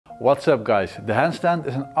What's up guys, the handstand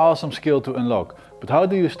is an awesome skill to unlock, but how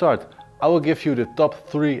do you start? I will give you the top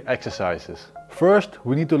 3 exercises. First,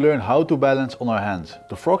 we need to learn how to balance on our hands.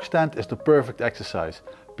 The frog stand is the perfect exercise.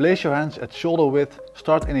 Place your hands at shoulder width,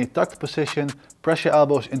 start in a tucked position, press your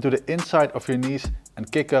elbows into the inside of your knees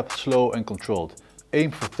and kick up slow and controlled.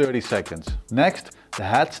 Aim for 30 seconds. Next, the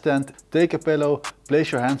headstand. Take a pillow,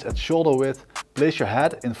 place your hands at shoulder width, place your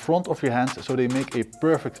head in front of your hands so they make a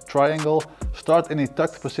perfect triangle. Start in a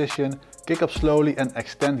tucked position, kick up slowly and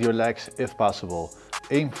extend your legs if possible.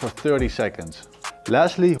 Aim for 30 seconds.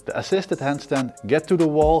 Lastly, the assisted handstand. Get to the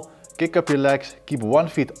wall, kick up your legs, keep one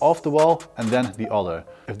foot off the wall and then the other.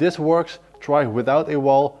 If this works, try without a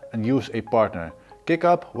wall and use a partner. Kick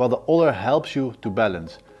up while the other helps you to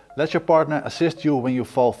balance. Let your partner assist you when you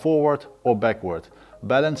fall forward or backward.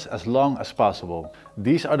 Balance as long as possible.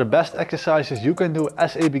 These are the best exercises you can do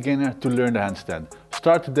as a beginner to learn the handstand.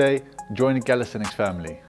 Start today, join the calisthenics family.